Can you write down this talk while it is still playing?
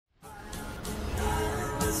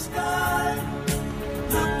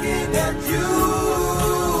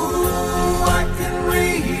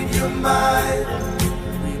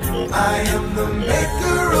the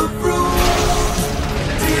maker of rules,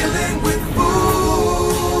 dealing with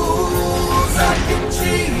fools. I can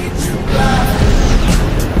cheat you blind.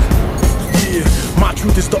 Yeah, my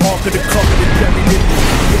truth is the ark of the covenant, buried in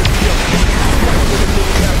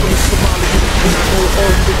when I go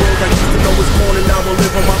home, the world I used to know is gone, and now I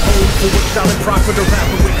live on my own. For what shall it profit a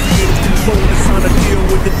rapper with creative control? It's time to deal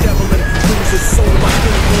with the devil and lose his soul. My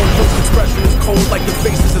skin-born post-expression is cold, like the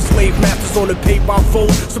faces of slave masters on the paper I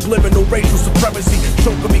fold. Subliminal racial supremacy,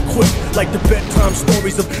 choking me quick, like the bedtime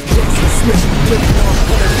stories of Joseph Smith. Living on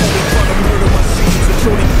one and only trying to murder my seeds. A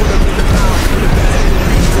shorty put him in the mouth with a bad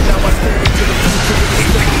reads, and now I stare into the future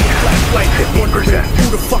with a flashlight, wondering who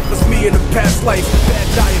the fuck was me in a past life. Bad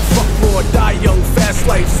diet, fuck raw, die young, fast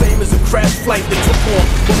life, same as a crash flight that took off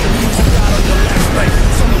when the music got on your last night.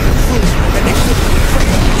 Some of them true, and they couldn't be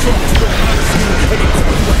crazy. Talk to your honesty, and they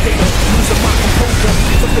call you a hater. Losing my composure,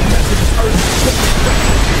 but the message is urgent.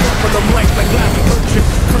 Dropping them like Larry Urchin,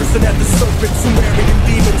 cursing at the serpent, Sumerian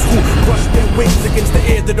demons who brush their wings against the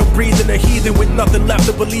air that I'm breathing. A heathen with nothing left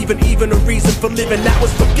to believe in, even a reason for living. That was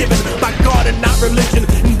forgiven by God and not religion.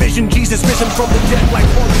 Envision Jesus risen from the dead like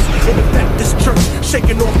Horus in a Baptist church,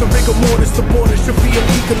 shaking off the rigor mortis. The border should be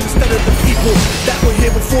illegal instead of the people that were here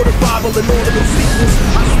before the Bible and all of the sequels.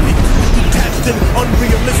 I speak detached and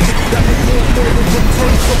unrealistic, that will more the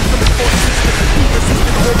return from the autistic,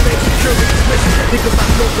 resistant homeland security mission, because I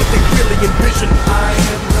know what they really envision. I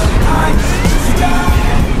am the night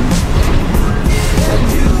sky.